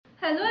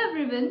Hello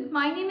everyone,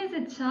 my name is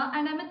Icha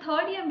and I'm a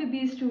third year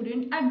MBBS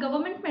student at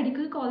Government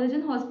Medical College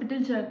and Hospital,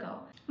 Jargaon.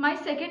 My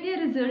second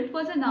year result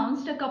was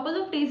announced a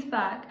couple of days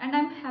back and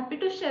I'm happy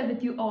to share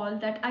with you all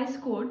that I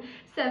scored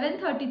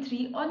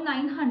 733 on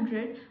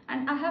 900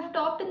 and I have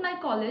topped in my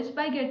college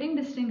by getting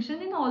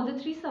distinction in all the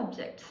three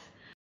subjects.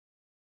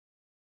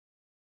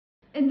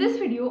 In this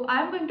video,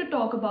 I am going to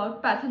talk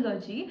about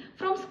pathology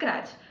from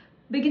scratch,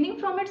 beginning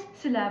from its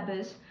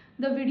syllabus,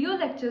 the video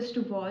lectures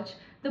to watch,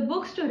 the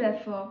books to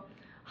refer,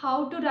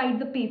 how to write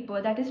the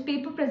paper, that is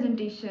paper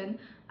presentation,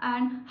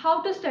 and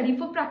how to study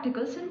for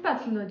practicals in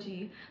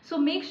pathology. So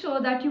make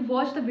sure that you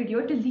watch the video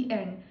till the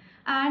end.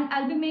 And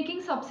I'll be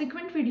making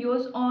subsequent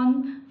videos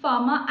on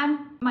pharma and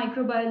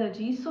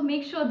microbiology, so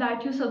make sure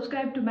that you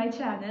subscribe to my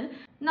channel.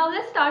 Now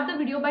let's start the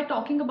video by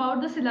talking about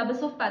the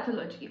syllabus of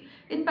pathology.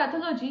 In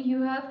pathology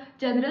you have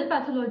general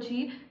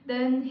pathology,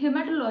 then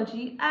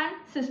hematology and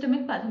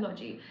systemic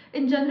pathology.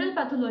 In general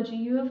pathology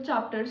you have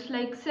chapters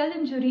like cell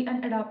injury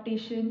and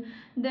adaptation,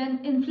 then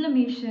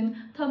inflammation,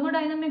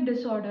 thermodynamic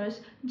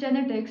disorders,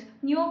 genetics,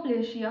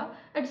 neoplasia,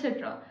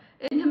 etc.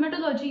 In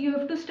hematology you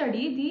have to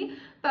study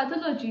the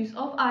pathologies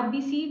of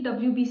RBC,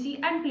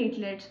 WBC and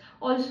platelets,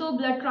 also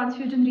blood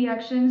transfusion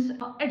reactions,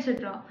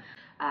 etc.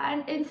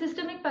 And in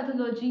systemic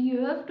pathology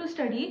you have to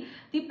study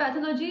the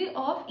pathology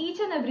of each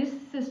and every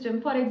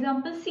system, for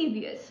example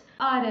CVS,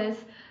 RS,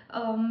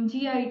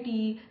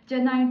 GIT,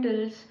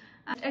 genitals,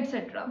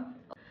 etc.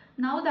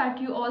 Now that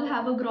you all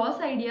have a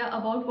gross idea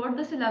about what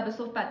the syllabus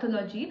of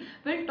pathology,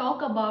 we'll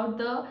talk about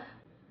the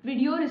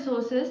video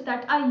resources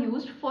that I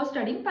used for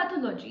studying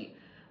pathology.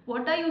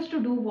 What I used to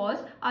do was,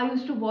 I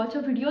used to watch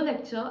a video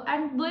lecture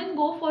and then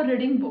go for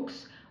reading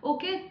books.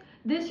 Okay,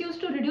 this used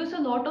to reduce a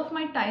lot of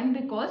my time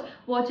because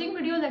watching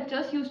video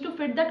lectures used to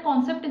fit that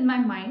concept in my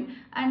mind,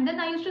 and then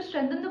I used to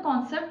strengthen the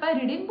concept by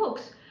reading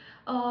books.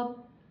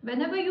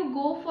 Whenever you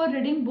go for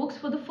reading books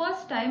for the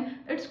first time,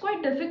 it's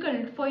quite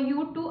difficult for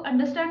you to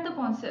understand the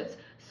concepts.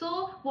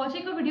 So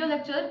watching a video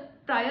lecture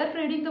prior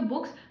reading the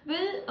books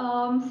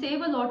will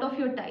save a lot of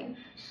your time.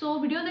 So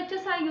video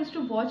lectures I used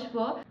to watch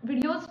were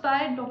videos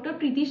by Dr.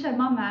 Preeti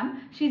Sharma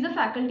ma'am. She's a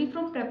faculty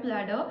from Prep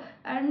Ladder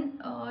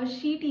and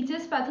she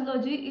teaches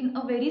pathology in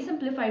a very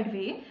simplified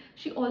way.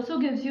 She also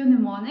gives you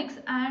mnemonics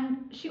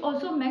and she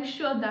also makes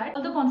sure that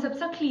all the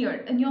concepts are clear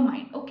in your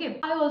mind. Okay.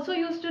 I also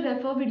used to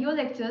refer video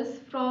lectures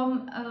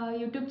from a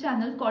YouTube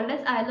channel called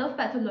as I Love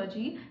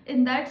Pathology.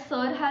 In that,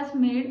 sir has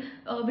made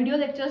video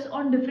lectures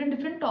on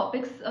different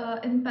topics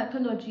in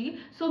pathology.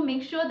 So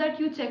make sure that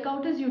you check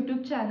out his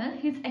YouTube channel.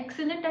 He's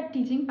excellent at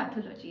teaching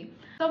pathology.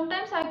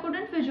 Sometimes I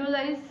couldn't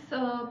visualize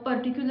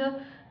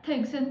particular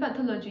things in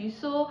pathology,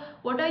 so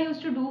what I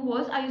used to do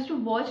was I used to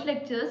watch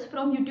lectures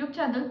from YouTube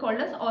channel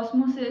called as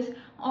Osmosis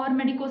or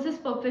Medicosis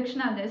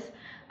Perfectionalis.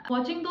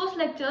 Watching those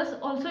lectures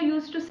also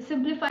used to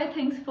simplify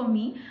things for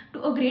me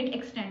to a great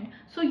extent,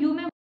 so you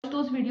may watch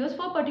those videos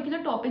for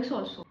particular topics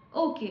also.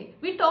 Okay,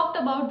 we talked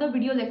about the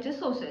video lecture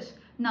sources.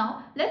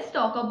 Now let's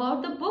talk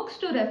about the books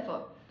to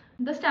refer.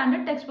 The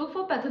standard textbook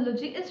for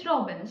pathology is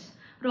Robbins.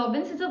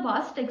 Robbins is a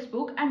vast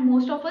textbook and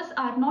most of us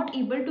are not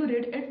able to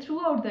read it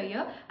throughout the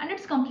year, and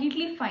it's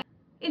completely fine.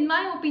 In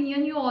my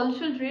opinion, you all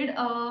should read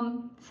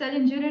cell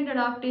injury and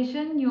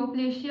adaptation,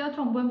 neoplasia,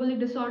 thromboembolic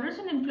disorders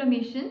and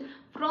inflammation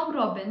from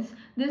Robbins.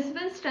 This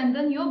will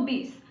strengthen your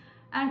base.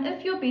 And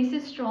if your base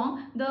is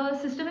strong, the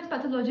systemic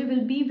pathology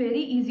will be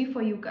very easy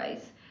for you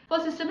guys. For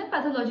systemic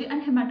pathology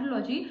and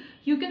hematology,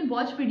 you can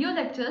watch video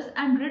lectures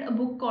and read a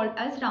book called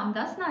as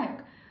Ramdas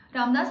Nayak.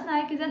 Ramdas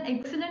Nayak is an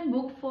excellent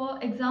book for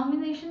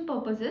examination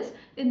purposes,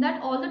 in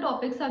that all the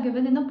topics are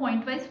given in a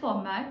point-wise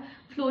format.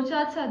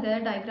 Flowcharts are there,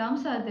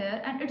 diagrams are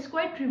there, and it's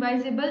quite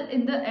revisable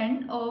in the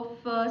end of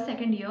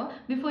second year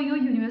before your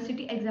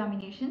university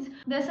examinations.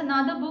 There's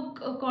another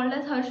book called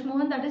as Harsh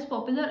Mohan that is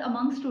popular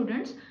among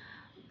students.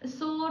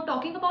 So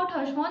talking about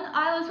Harsh Mohan,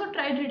 I also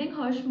tried reading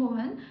Harsh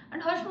Mohan,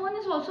 and Harsh Mohan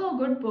is also a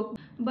good book,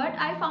 but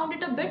I found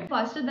it a bit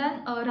faster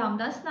than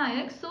Ramdas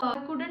Nayak, so I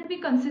couldn't be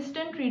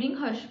consistent reading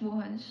Harsh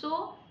Mohan.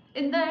 So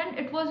in the end,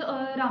 it was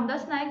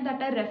Ramdas Nayak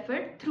that I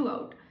referred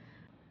throughout.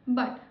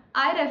 But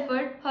I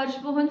referred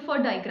Harsh Mohan for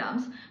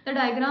diagrams. The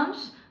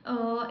diagrams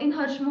in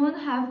Harsh Mohan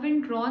have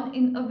been drawn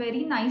in a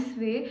very nice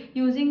way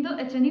using the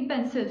HNE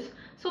pencils.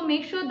 So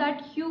make sure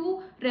that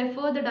you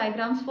refer the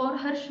diagrams for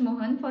Harsh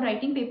Mohan for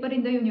writing paper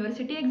in the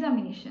university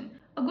examination.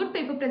 A good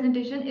paper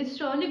presentation is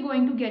surely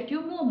going to get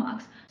you more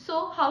marks.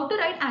 So how to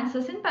write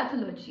answers in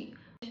pathology?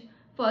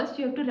 First,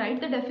 you have to write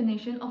the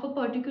definition of a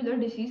particular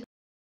disease.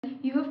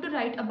 You have to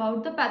write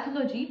about the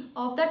pathology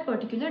of that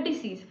particular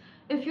disease.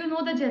 If you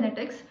know the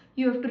genetics,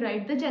 you have to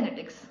write the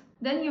genetics.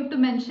 Then you have to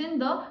mention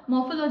the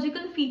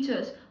morphological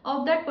features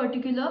of that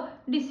particular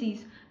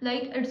disease,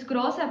 like its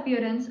gross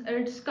appearance,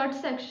 its cut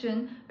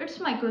section, its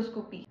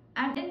microscopy.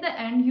 And in the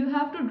end, you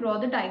have to draw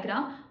the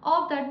diagram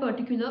of that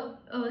particular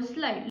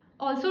slide.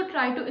 Also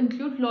try to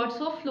include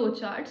lots of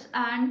flowcharts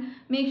and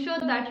make sure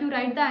that you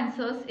write the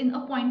answers in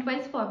a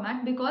point-wise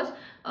format, because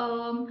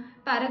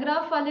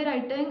paragraph wale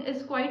writing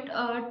is quite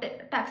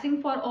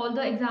taxing for all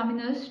the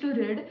examiners to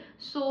read.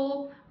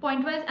 So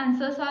Point-wise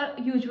answers are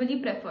usually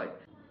preferred.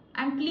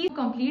 And please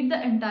complete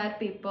the entire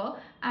paper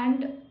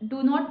and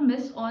do not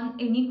miss on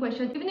any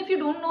question. Even if you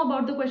don't know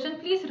about the question,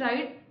 please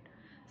write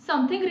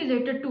something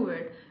related to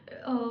it.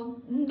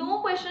 No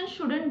question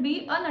shouldn't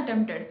be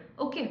unattempted.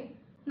 Okay.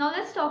 Now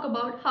let's talk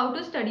about how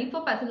to study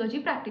for pathology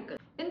practical.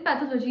 In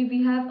pathology,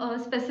 we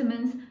have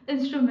specimens,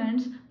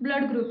 instruments,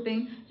 blood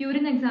grouping,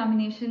 urine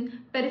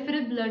examination,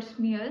 peripheral blood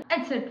smear,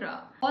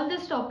 etc. All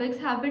these topics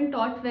have been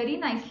taught very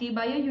nicely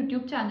by a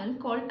YouTube channel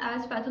called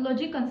as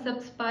Pathology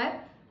Concepts by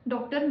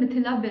Dr.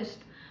 Mithila Bist.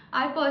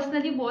 I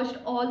personally watched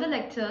all the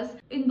lectures.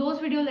 In those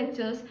video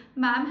lectures,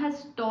 ma'am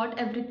has taught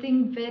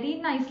everything very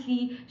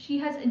nicely. She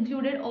has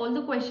included all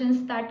the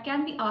questions that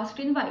can be asked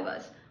in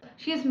vivas.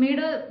 She has made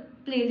a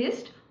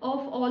playlist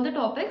of all the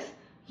topics.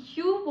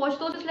 You watch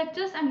those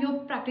lectures and your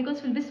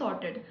practicals will be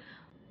sorted.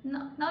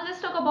 Now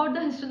let's talk about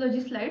the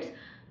histology slides.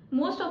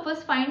 Most of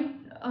us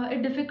find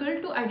it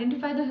difficult to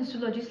identify the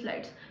histology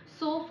slides.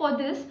 So for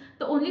this,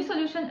 the only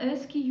solution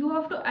is that you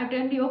have to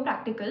attend your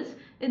practicals.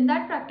 In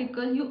that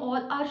practical, you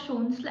all are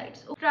shown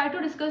slides. Try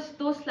to discuss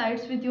those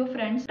slides with your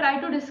friends.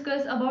 Try to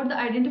discuss about the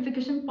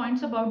identification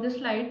points about the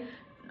slide,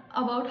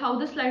 about how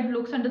the slide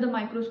looks under the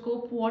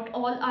microscope, what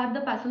all are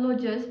the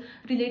pathologies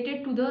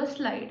related to the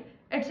slide,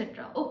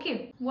 etc.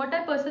 Okay, what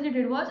I personally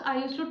did was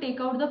I used to take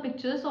out the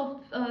pictures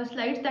of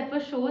slides that were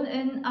shown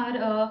in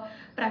our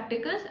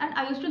practicals, and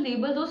I used to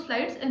label those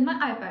slides in my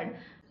iPad.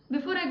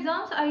 Before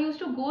exams, I used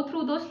to go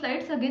through those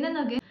slides again and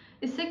again.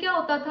 इससे क्या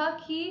होता था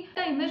कि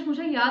image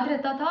मुझे याद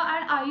रहता था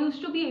and I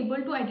used to be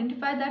able to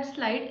identify that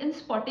slide in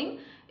spotting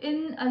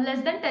in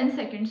less than 10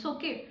 seconds.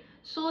 Okay,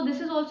 so this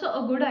is also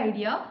a good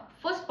idea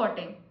for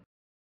spotting.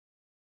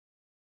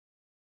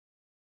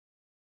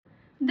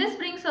 This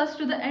brings us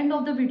to the end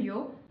of the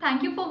video.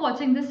 Thank you for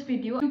watching this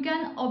video. You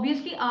can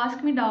obviously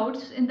ask me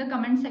doubts in the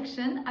comment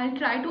section. I'll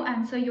try to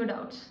answer your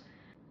doubts.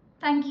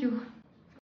 Thank you.